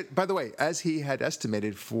 As he had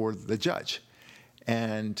estimated for the judge.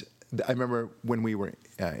 And I remember when we were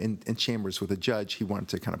in chambers with the judge, he wanted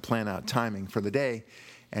to kind of plan out timing for the day.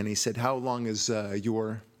 And he said, how long is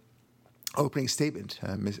your opening statement?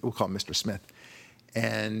 We'll call him Mr. Smith.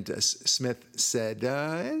 And Smith said,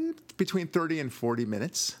 between 30 and 40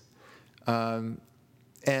 minutes.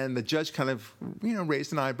 And the judge kind of,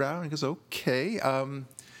 raised an eyebrow and he goes, okay. And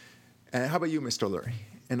how about you, Mr. Lurie?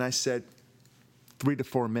 And I said, 3 to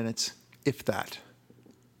 4 minutes, if that.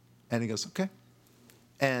 And he goes, okay.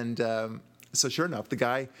 And so sure enough, the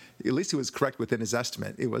guy, at least he was correct within his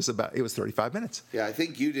estimate. It was 35 minutes. Yeah, I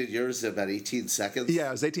think you did yours in about 18 seconds. Yeah,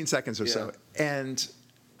 it was 18 seconds or so. And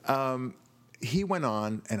he went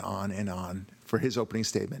on and on and on for his opening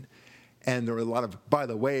statement. And there were a lot of by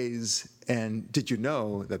the ways and did you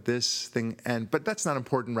know that this thing but that's not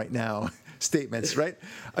important right now statements, right?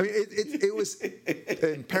 I mean, it was,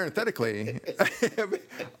 and parenthetically,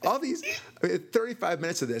 all these 35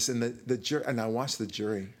 minutes of this, and the jury, and I watched the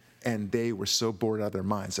jury, and they were so bored out of their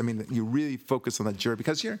minds. I mean, you really focus on the jury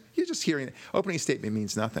because you're just hearing it. Opening statement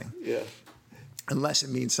means nothing, unless it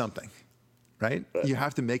means something, right? You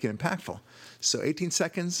have to make it impactful. So 18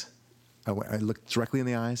 seconds, I looked directly in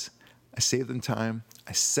the eyes. I saved them time.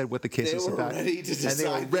 I said what the case was about, and they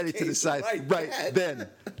were ready to decide right then.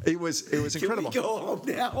 It was incredible. Can we go home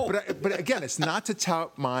now? But again, it's not to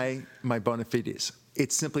tout my bona fides.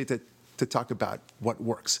 It's simply to talk about what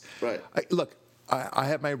works. Right. Look, I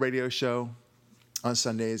have my radio show on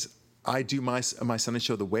Sundays. I do my Sunday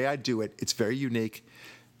show the way I do it. It's very unique.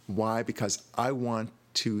 Why? Because I want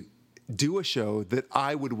to do a show that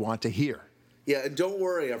I would want to hear. Yeah, and don't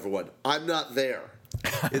worry, everyone. I'm not there.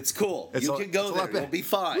 It's cool. You can go there. You'll be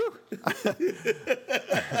fine. It's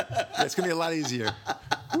going to be a lot easier.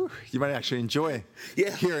 You might actually enjoy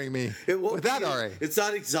hearing me with that, Ari. It's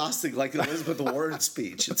not exhausting like an Elizabeth Warren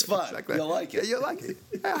speech. It's fun. Exactly. You'll like it. Yeah, you'll like it.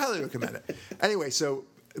 I highly recommend it. Anyway,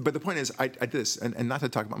 but the point is, I did this, and not to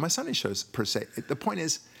talk about my Sunday shows per se. The point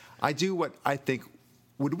is, I do what I think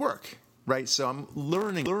would work, right? So I'm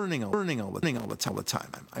learning all the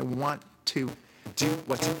time. I want to do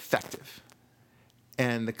what's effective.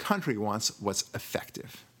 And the country wants what's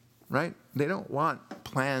effective, right? They don't want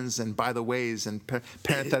plans and by the ways and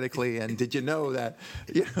parenthetically and did you know that,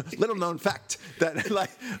 little known fact that like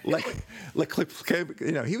Cliff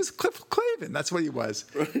Clavin, he was Cliff Clavin. That's what he was.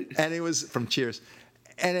 Right. And it was from Cheers.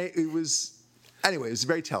 And it was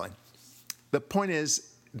very telling. The point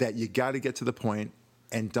is that you got to get to the point,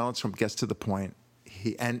 and Donald Trump gets to the point.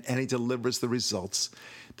 He delivers the results.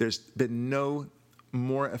 There's been no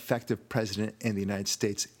more effective president in the United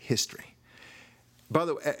States history. By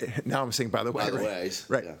the way, now I'm saying by the way,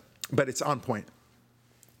 right? Yeah. But it's on point.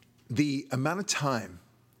 The amount of time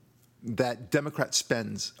that a Democrat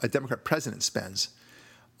president spends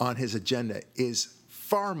on his agenda is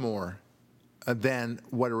far more than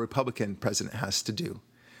what a Republican president has to do.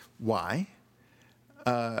 Why?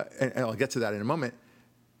 And I'll get to that in a moment.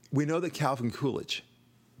 We know that Calvin Coolidge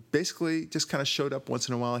basically just kind of showed up once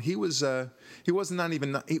in a while. He wasn't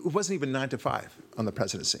even 9 to 5 on the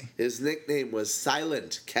presidency. His nickname was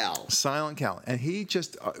Silent Cal. Silent Cal, and he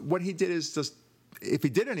just what he did is just, if he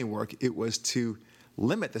did any work, it was to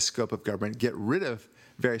limit the scope of government, get rid of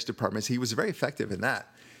various departments. He was very effective in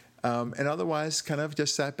that. And otherwise, kind of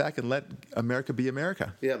just sat back and let America be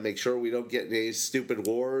America. Yeah, make sure we don't get any stupid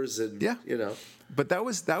wars and But that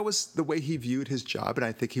was the way he viewed his job, and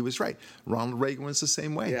I think he was right. Ronald Reagan was the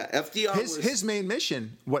same way. Yeah, FDR his main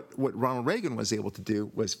mission, what Ronald Reagan was able to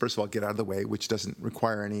do was, first of all, get out of the way, which doesn't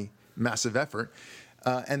require any massive effort,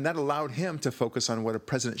 and that allowed him to focus on what a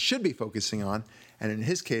president should be focusing on, and in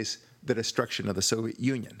his case, the destruction of the Soviet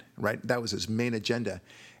Union. Right, that was his main agenda,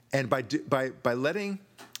 and by letting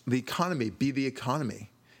the economy be the economy,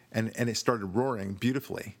 and it started roaring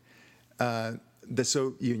beautifully. The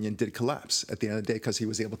Soviet Union did collapse at the end of the day because he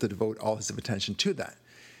was able to devote all his attention to that.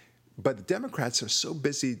 But the Democrats are so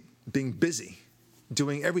busy being busy,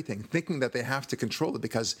 doing everything, thinking that they have to control it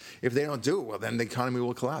because if they don't do it, well, then the economy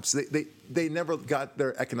will collapse. They never got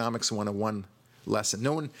their economics 101 lesson.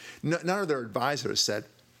 None of their advisors said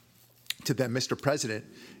to them, Mr. President,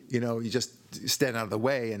 you just stand out of the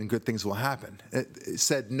way and good things will happen. It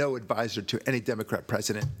said no advisor to any Democrat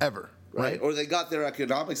president ever. Right? Or they got their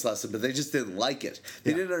economics lesson, but they just didn't like it.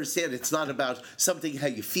 They didn't understand it's not about something how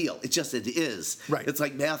you feel. It is. Right. It's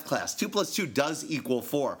like math class. 2 + 2 does equal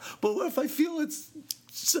 4. But what if I feel it's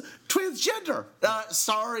transgender?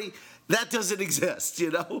 Sorry, that doesn't exist,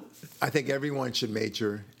 I think everyone should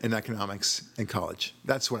major in economics in college.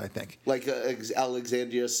 That's what I think. Like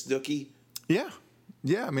Alexandria Snooki? Yeah.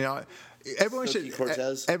 Yeah, I mean, everyone Snooki should.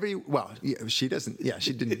 Cortez? She doesn't. Yeah,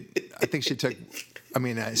 she didn't. I think she took,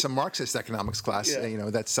 some Marxist economics class. Yeah.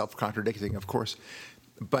 That's self-contradicting, of course.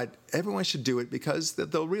 But everyone should do it because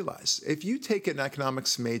they'll realize if you take an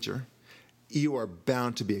economics major, you are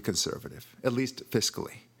bound to be a conservative, at least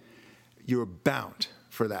fiscally. You're bound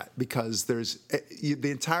for that because there's the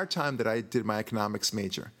entire time that I did my economics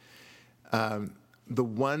major, the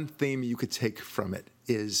one theme you could take from it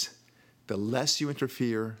is the less you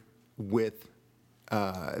interfere with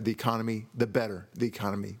the economy, the better the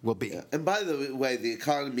economy will be. Yeah. And by the way, the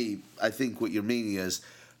economy, I think what you're meaning is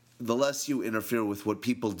the less you interfere with what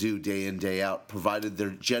people do day in, day out, provided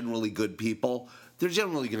they're generally good people, they're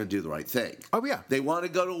generally going to do the right thing. Oh, yeah. They want to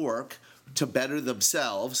go to work to better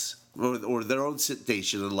themselves or their own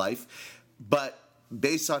station in life. But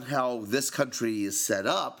based on how this country is set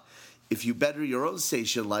up, if you better your own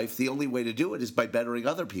station in life, the only way to do it is by bettering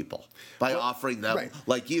other people, by offering them,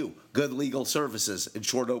 like you, good legal services and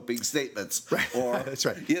short opening statements. Right. Or, that's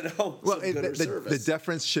right. Well, the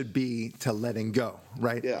deference should be to letting go,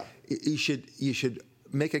 right? Yeah. You should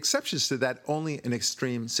make exceptions to that only in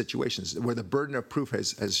extreme situations where the burden of proof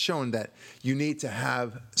has shown that you need to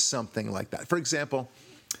have something like that. For example,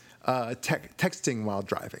 texting while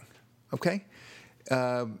driving, okay?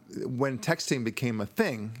 When texting became a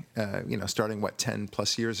thing, starting 10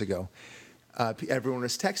 plus years ago, everyone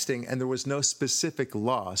was texting, and there was no specific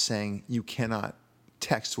law saying you cannot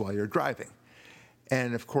text while you're driving.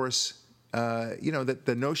 And of course,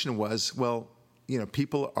 the notion was, well,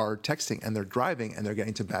 people are texting and they're driving and they're getting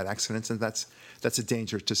into bad accidents, and that's a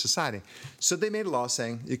danger to society. So they made a law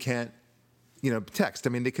saying you can't, text. I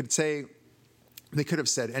mean, they could have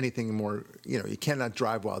said anything more. You cannot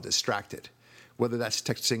drive while distracted. Whether that's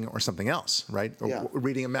texting or something else, right? Or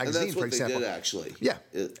reading a magazine, for example. They did, actually. Yeah,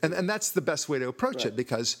 and that's the best way to approach it,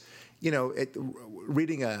 because,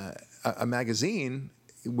 reading a magazine,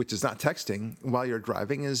 which is not texting, while you're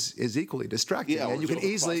driving is equally distracting, and you can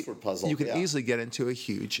easily get into a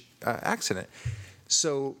huge accident.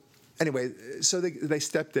 So anyway, they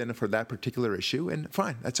stepped in for that particular issue, and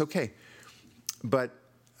fine, that's okay. But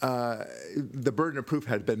the burden of proof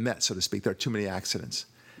had been met, so to speak. There are too many accidents.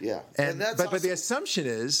 Yeah, but the assumption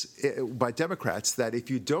is by Democrats that if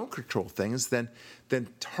you don't control things, then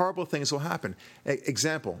horrible things will happen.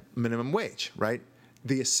 Example: minimum wage, right?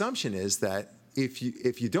 The assumption is that if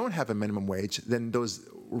you don't have a minimum wage, then those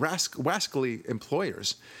rascally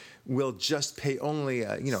employers will just pay only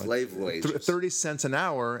slave wages, 30 cents an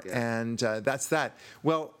hour, and that's that.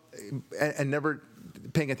 Well, and never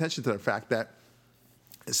paying attention to the fact that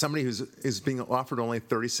somebody is being offered only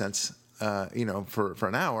 30 cents. For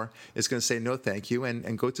an hour, is going to say no thank you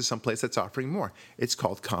and go to some place that's offering more. It's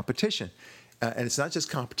called competition. And it's not just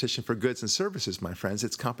competition for goods and services, my friends.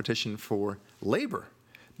 It's competition for labor.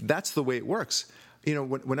 That's the way it works.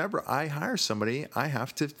 Whenever I hire somebody, I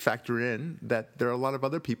have to factor in that there are a lot of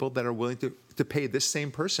other people that are willing to pay this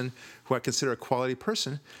same person, who I consider a quality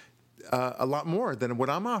person, a lot more than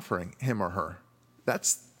what I'm offering him or her.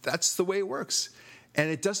 That's the way it works.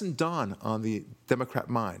 And it doesn't dawn on the Democrat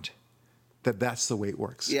mind that's the way it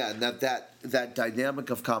works. Yeah, and that dynamic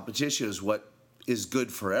of competition is what is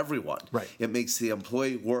good for everyone. Right. It makes the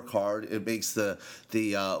employee work hard. It makes the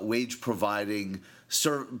wage providing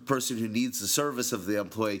person who needs the service of the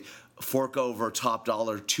employee fork over top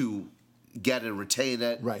dollar to get and retain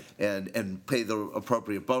it. Right. And pay the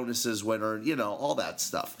appropriate bonuses when earned. All that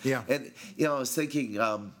stuff. Yeah. And I was thinking,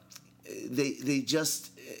 they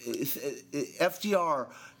just FDR,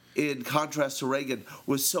 in contrast to Reagan,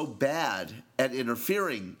 was so bad at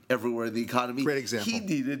interfering everywhere in the economy. Great example. He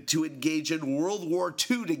needed to engage in World War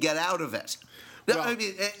II to get out of it. Well, I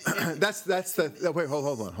mean, that's the wait.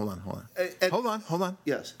 Hold on.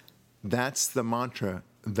 Yes, that's the mantra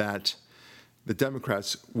that the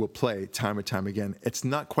Democrats will play time and time again. It's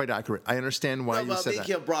not quite accurate. I understand why you said that. I'm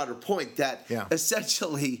making a broader point that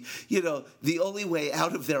essentially, the only way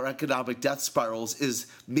out of their economic death spirals is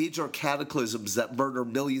major cataclysms that murder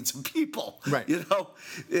millions of people. Right.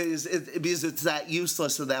 Because it's that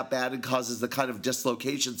useless and that bad and causes the kind of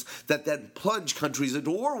dislocations that then plunge countries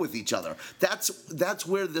into war with each other. That's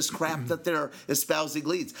where this crap that they're espousing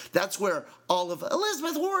leads. That's where all of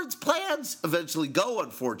Elizabeth Warren's plans eventually go,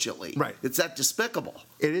 unfortunately. Right. It's that despicable.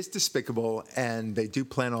 It is despicable, and they do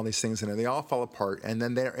plan all these things, and they all fall apart. And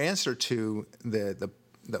then their answer to the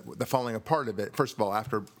falling apart of it, first of all,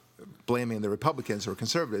 after blaming the Republicans or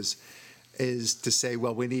conservatives, is to say,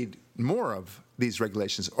 well, we need more of these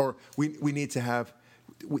regulations, or we need to have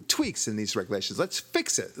tweaks in these regulations. Let's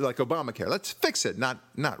fix it, like Obamacare. Let's fix it, not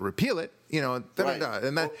repeal it.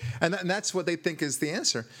 Right. And that's what they think is the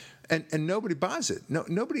answer. And nobody buys it.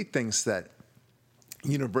 Nobody thinks that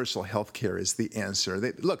universal health care is the answer.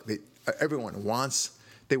 Everyone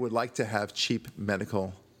they would like to have cheap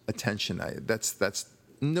medical attention. That's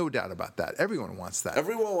no doubt about that. Everyone wants that.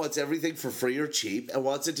 Everyone wants everything for free or cheap and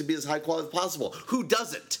wants it to be as high quality as possible. Who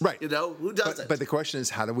doesn't? Right. Who doesn't? But the question is,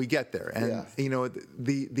 how do we get there? And,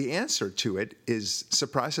 the answer to it is,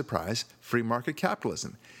 surprise, surprise, free market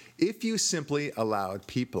capitalism. If you simply allowed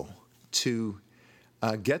people to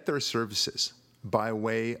get their services by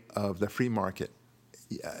way of the free market,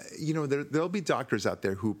 there'll be doctors out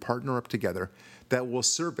there who partner up together that will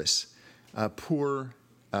service poor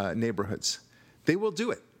neighborhoods. They will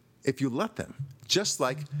do it if you let them, just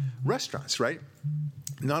like restaurants, right?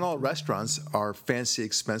 Not all restaurants are fancy,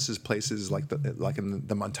 expensive places like in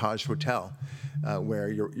the Montage Hotel, where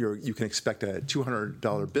you can expect a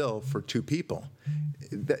 $200 bill for two people.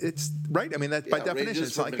 It's right. I mean, that by definition,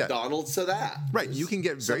 it's like McDonald's to that. Right. You can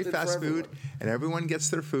get very fast food, and everyone gets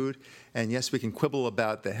their food. And yes, we can quibble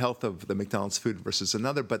about the health of the McDonald's food versus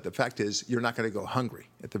another, but the fact is, you're not going to go hungry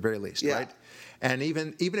at the very least, right? And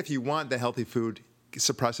even if you want the healthy food,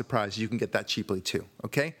 surprise, surprise, you can get that cheaply too.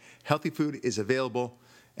 Okay, healthy food is available.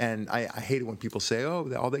 And I hate it when people say, "Oh,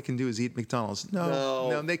 all they can do is eat McDonald's."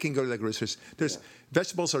 No, they can go to the grocery store.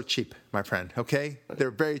 Vegetables are cheap, my friend. Okay,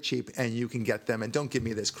 they're very cheap, and you can get them. And don't give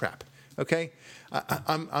me this crap. Okay,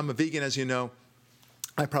 I'm a vegan, as you know.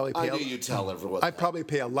 I knew you'd tell everyone. I probably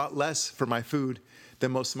pay a lot less for my food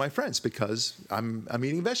than most of my friends because I'm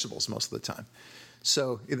eating vegetables most of the time.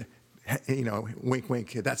 So. Wink,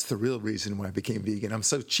 wink. That's the real reason why I became vegan. I'm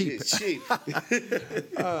so cheap. It's cheap.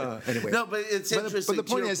 Anyway. No, but it's interesting. But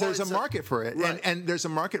the point is, there's a market for it, right. and there's a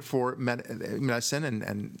market for medicine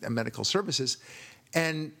and medical services,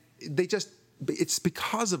 and it's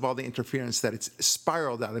because of all the interference that it's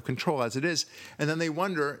spiraled out of control as it is, and then they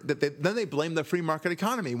wonder then they blame the free market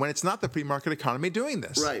economy when it's not the free market economy doing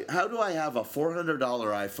this. Right. How do I have a $400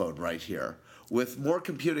 iPhone right here with more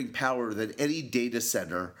computing power than any data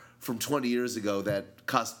center from 20 years ago that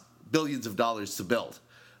cost billions of dollars to build?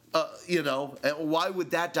 And why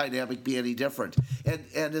would that dynamic be any different? And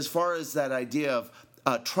as far as that idea of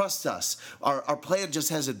trust us, our plan just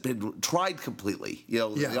hasn't been tried completely.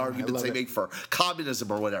 The arguments they make for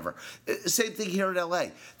communism or whatever. Same thing here in LA.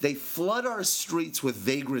 They flood our streets with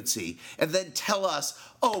vagrancy and then tell us,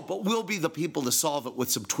 but we'll be the people to solve it with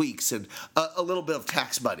some tweaks and a little bit of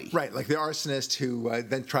tax money. Right, like the arsonist who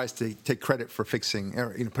then tries to take credit for fixing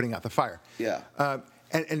or putting out the fire. Yeah.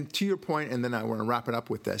 And to your point, and then I want to wrap it up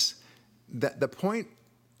with this, that the point,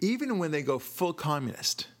 even when they go full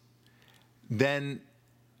communist, then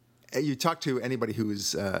you talk to anybody who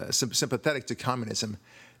is sympathetic to communism,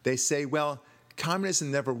 they say, well,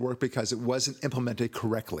 communism never worked because it wasn't implemented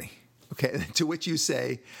correctly. Okay, to which you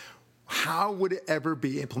say, how would it ever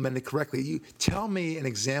be implemented correctly? You tell me an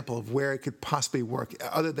example of where it could possibly work,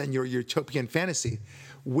 other than your utopian fantasy.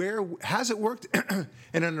 Where has it worked,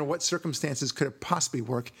 and under what circumstances could it possibly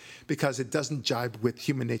work? Because it doesn't jibe with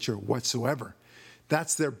human nature whatsoever.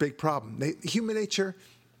 That's their big problem. Human nature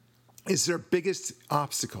is their biggest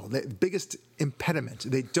obstacle, the biggest impediment.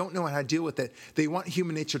 They don't know how to deal with it. They want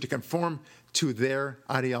human nature to conform to their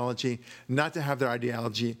ideology, not to have their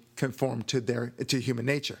ideology conform to human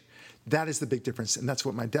nature. That is the big difference, and that's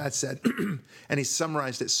what my dad said, and he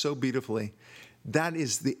summarized it so beautifully. That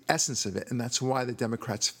is the essence of it, and that's why the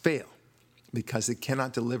Democrats fail, because they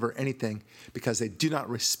cannot deliver anything, because they do not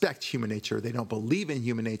respect human nature. They don't believe in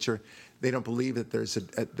human nature. They don't believe that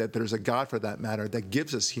there's a God, for that matter, that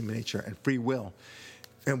gives us human nature and free will.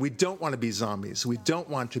 And we don't want to be zombies. We don't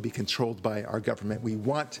want to be controlled by our government. We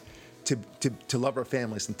want to love our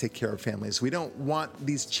families and take care of families. We don't want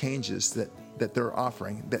these changes that they're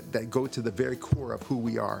offering that go to the very core of who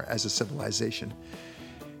we are as a civilization.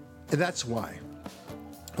 And that's why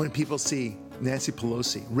when people see Nancy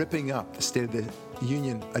Pelosi ripping up the State of the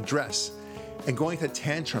Union address and going to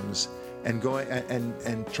tantrums and going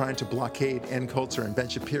and trying to blockade Ann Coulter and Ben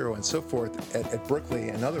Shapiro and so forth at Berkeley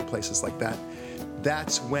and other places like that,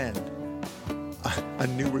 that's when a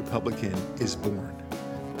new Republican is born.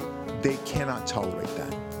 They cannot tolerate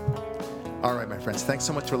that. All right, my friends, thanks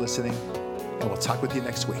so much for listening, and we'll talk with you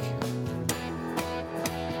next week.